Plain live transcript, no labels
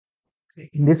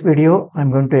In this video,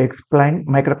 I'm going to explain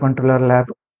Microcontroller Lab,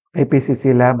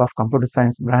 IPCC Lab of Computer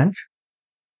Science branch.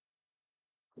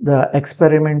 The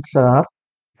experiments are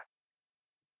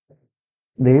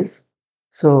these.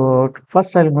 So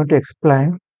first I'm going to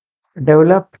explain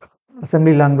develop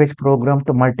assembly language program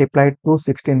to multiply two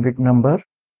 16-bit number.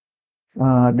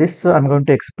 This I'm going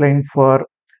to explain for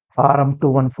ARM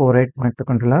 2148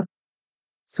 microcontroller.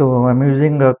 So I'm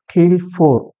using a Keel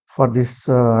 4 for this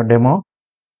demo.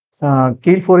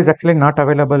 Keel 4 is actually not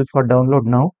available for download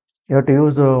now. You have to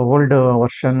use the old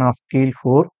version of Keel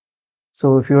 4.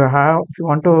 So if you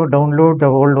want to download the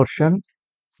old version,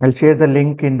 I'll share the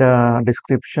link in the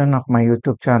description of my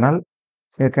YouTube channel.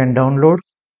 You can download,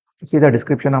 see the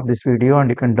description of this video, and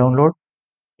you can download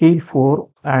Keel 4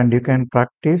 and you can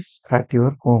practice at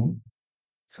your home.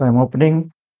 So I'm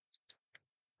opening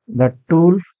the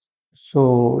tool.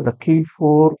 So the Keel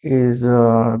 4 is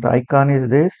the icon is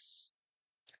this.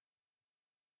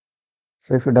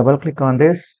 So if you double click on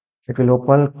this, it will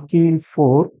open Keel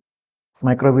 4,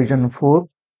 Microvision 4.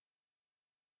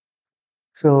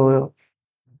 So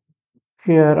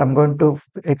here I'm going to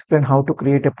explain how to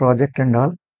create a project and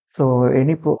all. So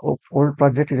any old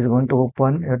project it is going to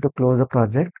open, you have to close the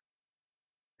project.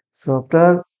 So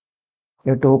after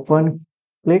you have to open,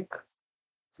 click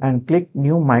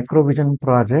new Microvision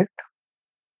project.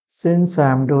 Since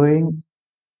I am doing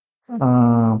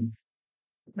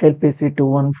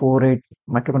LPC2148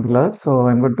 microcontroller, so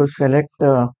I'm going to select.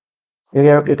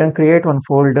 You can create one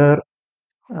folder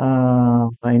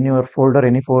in your folder,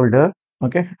 any folder.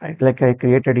 Okay, like I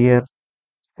created here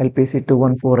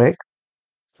LPC2148.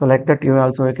 So like that you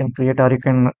also can create, or you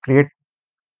can create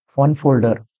one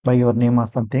folder by your name or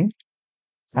something,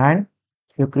 and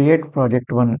you create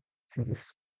project 1,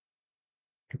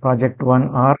 project 1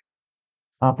 or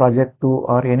project 2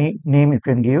 or any name you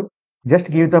can give.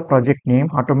 Just give the project name,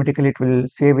 automatically it will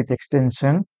save with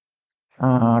extension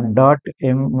 .uv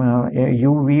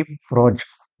proj.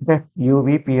 Okay,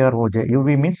 UV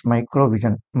UV means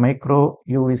microvision. Micro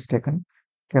U is taken.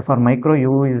 Okay, for micro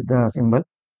U is the symbol.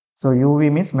 So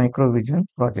UV means microvision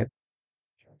project.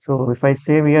 So if I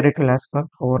save here, it will ask for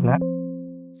overlap.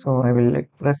 So I will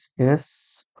press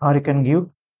yes, or you can give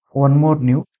one more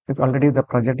new if already the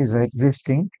project is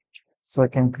existing. So I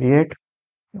can create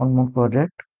one more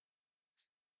project.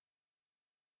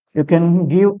 You can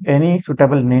give any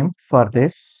suitable name for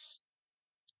this.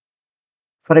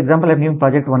 For example, I'm giving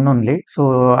project 1 only.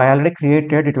 So I already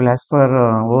created, it will ask for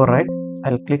override.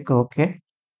 I'll click OK.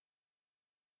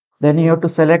 Then you have to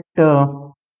select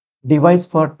device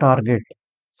for target.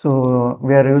 So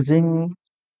we are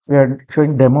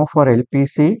showing demo for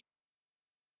LPC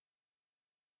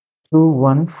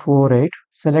 2148.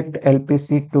 Select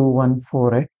LPC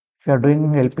 2148. If you are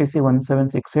doing LPC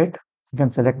 1768, you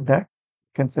can select that.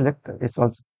 You can select this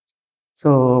also.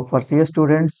 So for CS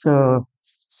students,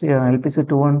 LPC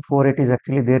 2148 is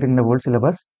actually there in the old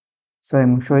syllabus. So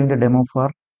I'm showing the demo for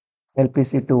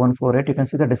LPC 2148. You can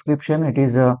see the description. It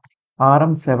is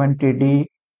ARM 70D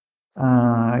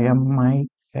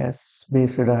MIS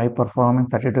based high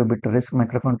performance 32-bit RISC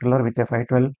microcontroller with a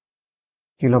 512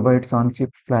 kilobytes on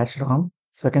chip flash ROM.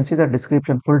 So you can see the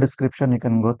description, full description you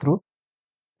can go through.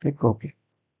 Click OK.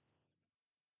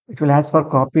 It will ask for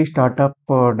copy startup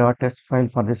 .s file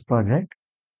for this project.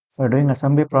 We are doing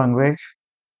assembly language.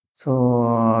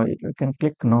 So you can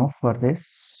click no for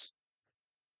this.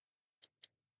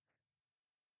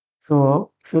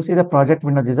 So if you see the project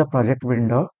window, this is a project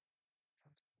window.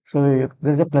 So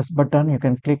there is a plus button, you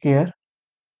can click here,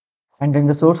 and in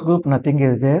the source group nothing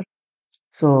is there.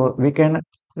 So we can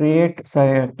create,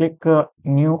 say, click a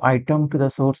new item to the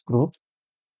source group,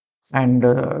 and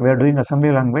we are doing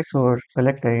assembly language. So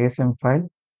select ASM file,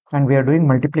 and we are doing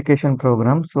multiplication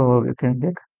program. So you can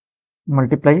click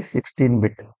multiply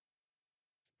 16-bit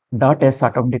 .s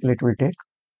automatically it will take.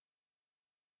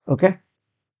 Okay.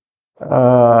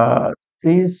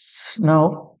 These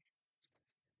now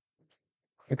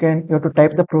you have to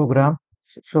type the program.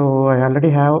 So I already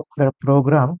have the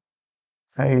program.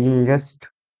 I will just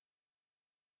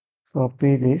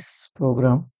copy this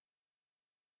program.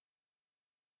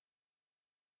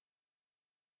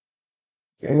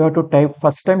 You have to type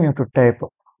first time. You have to type.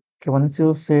 Okay, once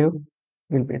you save,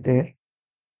 will be there.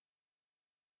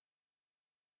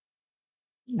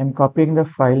 I'm copying the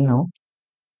file now.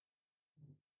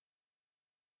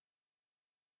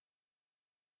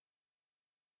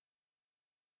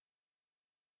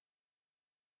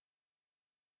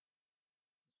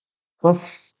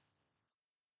 First,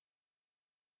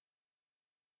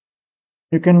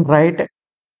 you can write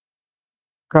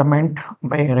comment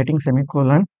by writing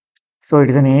semicolon. So it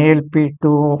is an ALP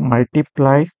to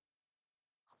multiply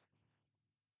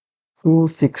two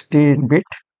 16-bit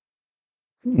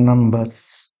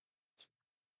numbers.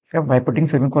 Yeah, by putting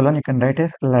semicolon, you can write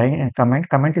a line and comment.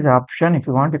 Comment is option. If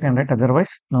you want, you can write, otherwise,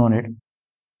 no need.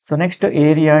 So next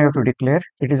area you have to declare.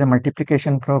 It is a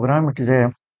multiplication program. It is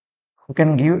a, you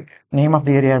can give name of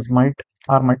the area as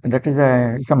that is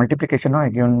it's a multiplication. No,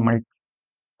 again,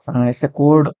 it's a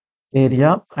code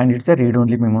area and it's a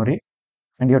read-only memory.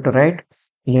 And you have to write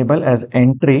label as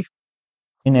entry.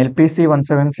 In LPC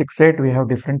 1768, we have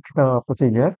different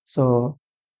procedure. So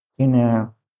in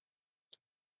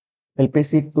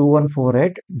LPC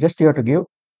 2148, just you have to give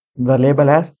the label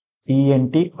as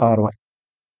ENTRY.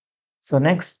 So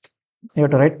next, you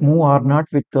have to write move R naught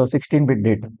with 16-bit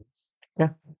data. Yeah.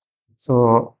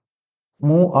 So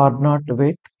move R naught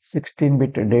with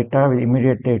 16-bit data with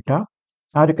immediate data,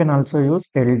 or you can also use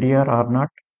LDR R naught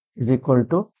is equal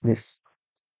to this.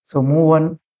 So move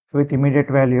one with immediate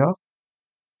value of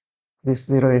this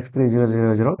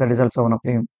 0x3000. That is also one of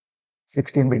the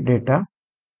 16-bit data.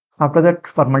 After that,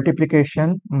 for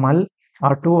multiplication, mul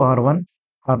R2 R1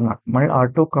 R0, mul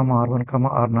R2 R1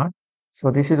 R0. So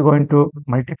this is going to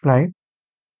multiply.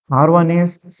 R1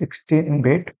 is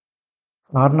 16-bit,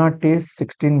 R0 is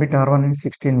 16-bit, R1 is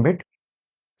 16-bit.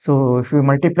 So if you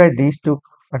multiply these two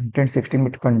contents,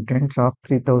 16-bit contents of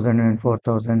 3000 and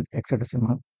 4000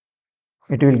 hexadecimal,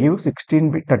 it will give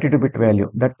 16-bit, 32-bit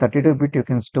value. That 32-bit you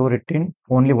can store it in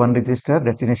only one register,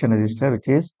 destination register, which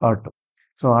is R2.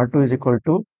 So R2 is equal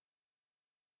to,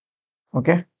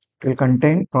 okay, it will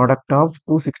contain product of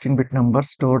two 16-bit numbers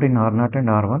stored in R0 and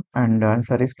R1, and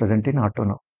answer is present in R2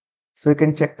 now. So you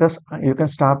can check this, you can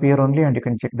stop here only and you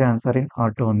can check the answer in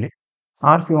R2 only.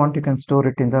 Or if you want, you can store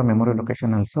it in the memory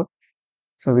location also.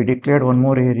 So we declared one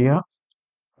more area,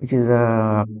 which is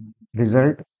a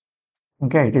result.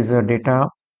 Okay, it is a data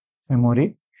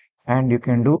memory, and you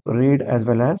can do read as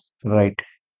well as write.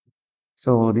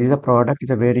 So this is a product,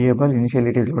 it's a variable. Initially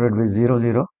it is loaded with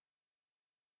 00.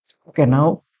 Okay,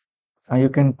 now you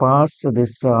can pass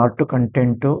this R2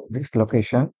 content to this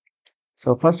location.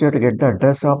 So first you have to get the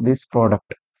address of this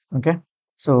product. Okay,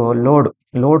 so load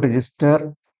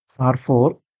register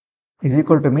R4 is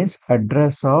equal to means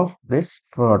address of this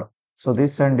product. So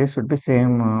this and this should be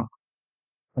same.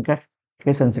 Okay,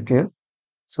 case sensitive.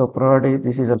 So prod is,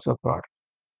 this is also prod.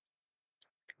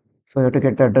 So you have to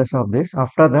get the address of this.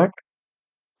 After that,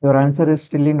 your answer is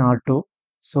still in R2.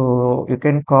 So you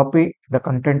can copy the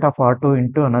content of R2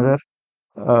 into another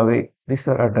way, this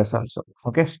address also.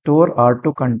 Okay, store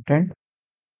R2 content,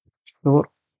 store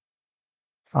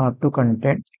R2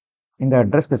 content in the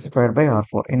address specified by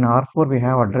R4. In R4, we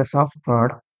have address of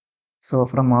prod. So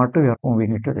from R2, we are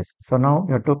moving it to this. So now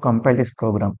you have to compile this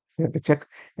program. You have to check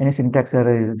any syntax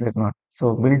error is there not.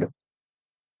 So build,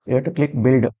 you have to click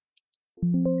build.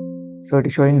 So it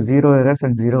is showing 0 errors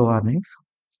and 0 warnings.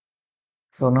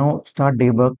 So now start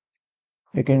debug.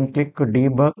 You can click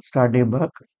debug, start debug,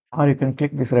 or you can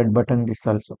click this red button, this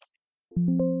also.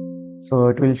 So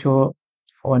it will show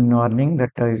one warning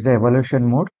that is the evaluation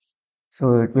mode.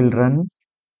 So it will run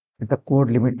with a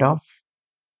code limit of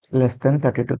less than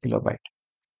 32 kilobyte.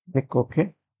 Click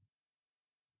OK.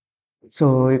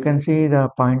 So you can see the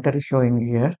pointer is showing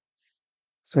here.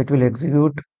 So it will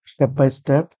execute step by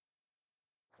step.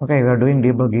 Okay, we are doing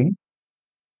debugging.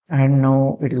 And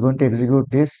now it is going to execute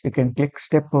this. You can click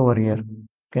step over here. You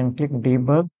can click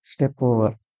debug, step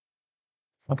over.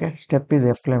 Okay, step is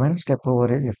F11, step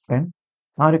over is F10.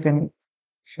 Or you can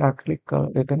short click,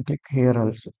 you can click here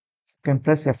also. You can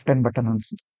press F10 button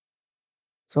also.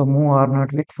 So move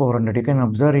R0 with 400. You can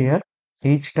observe here,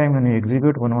 each time when you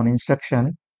execute one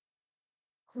instruction,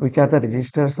 which are the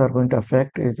registers are going to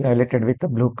affect is highlighted with the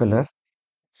blue color.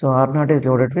 So R0 is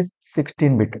loaded with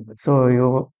 16-bit. So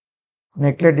you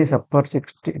neglect this upper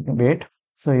 16-bit.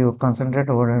 So you concentrate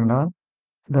on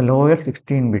the lower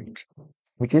 16 bits,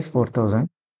 which is 4000.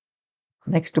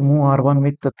 Next, move R1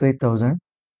 with the 3000.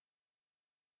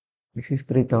 This is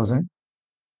 3000.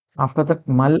 After that,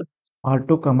 mul R2,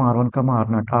 R1,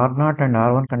 R0. R0 and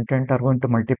R1 content are going to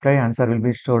multiply. Answer will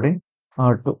be stored in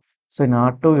R2. So in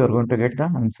R2, you are going to get the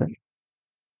answer.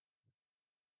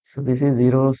 So this is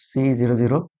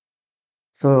 0C00.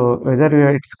 So whether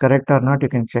it's correct or not, you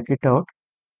can check it out.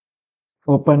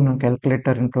 Open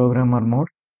calculator in programmer mode.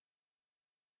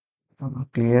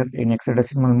 Clear in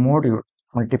hexadecimal mode, you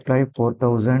multiply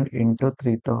 4000 into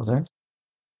 3000.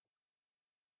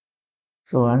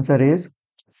 So answer is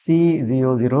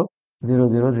C000000.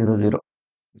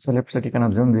 So left side you can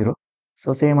observe 0.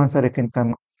 So same answer you can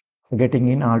come getting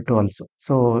in R2 also.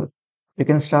 So you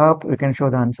can stop, you can show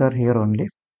the answer here only.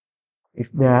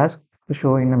 If they ask to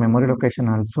show in the memory location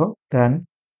also, then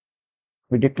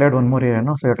we declared one more area,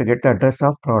 no? So you have to get the address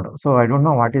of prod. So I don't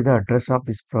know what is the address of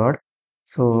this prod.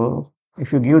 So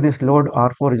if you give this load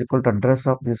R4 is equal to address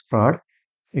of this prod,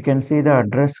 you can see the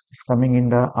address is coming in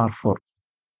the R4.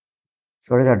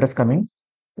 So what is the address coming?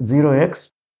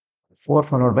 0x4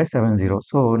 followed by 70.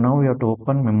 So now we have to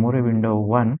open memory window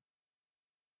 1.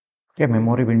 Okay,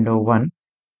 memory window 1.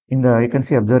 In the, you can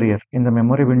see, observe here, in the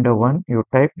memory window 1, you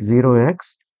type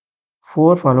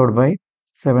 0x4 followed by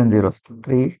 7 zeros,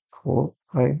 3, 4,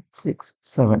 5, 6,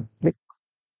 7. Click.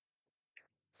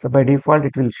 So by default,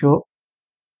 it will show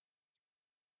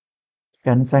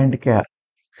unsigned char.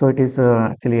 So it is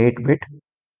actually 8-bit.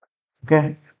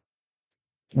 Okay.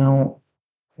 Now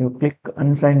you click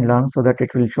unsigned long so that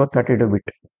it will show 32-bit.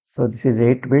 So this is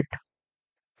 8-bit.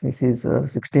 This is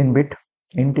 16-bit.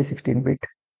 Int is 16-bit.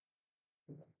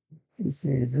 This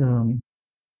is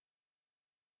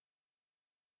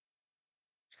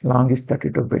long is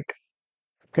 32-bit.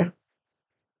 Okay.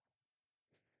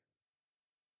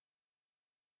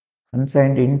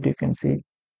 Unsigned int, you can see,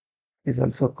 is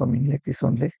also coming like this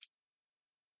only.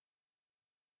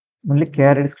 Only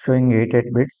char is showing 8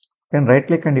 bits. You can right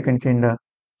click and you can change the.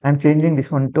 I'm changing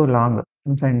this one to long,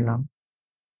 unsigned long.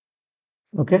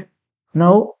 Okay.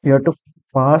 Now you have to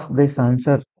pass this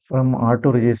answer from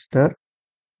R2 register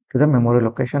to the memory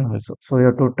location also. So you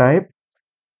have to type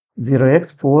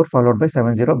 0x4 followed by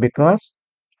 70 because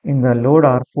in the load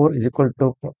R4 is equal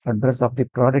to address of the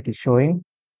product is showing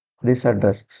this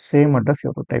address. Same address you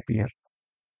have to type here.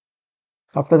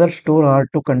 After that, store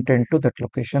R2 content to that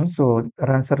location. So the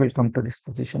answer will come to this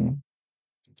position.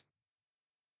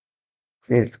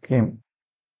 So it came.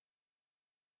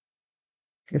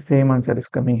 Okay, same answer is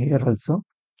coming here also.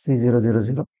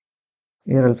 C000.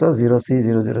 Here also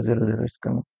 0C0000 is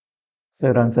coming. So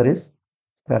your answer is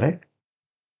correct.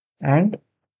 And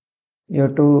you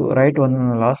have to write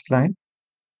one last line.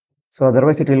 So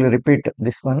otherwise it will repeat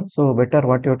this one. So better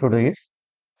what you have to do is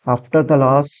after the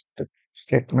last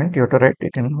statement you have to write,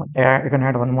 you can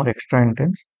add one more extra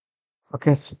sentence.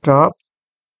 Okay, stop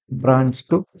branch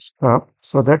to stop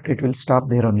so that it will stop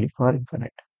there only for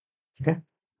infinite. Okay.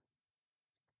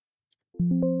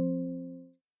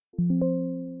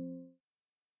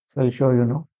 So I'll show you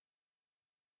now.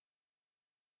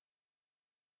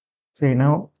 See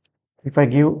now, if I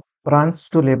give branch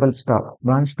to label stop,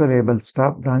 branch to label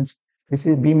stop, branch, this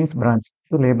is B means branch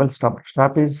to label stop.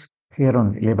 Stop is here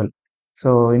only, label.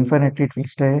 So infinitely it will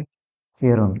stay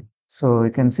here only. So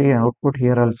you can see output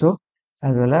here also,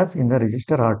 as well as in the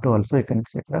register R2 also you can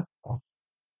check the.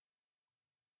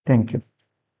 Thank you.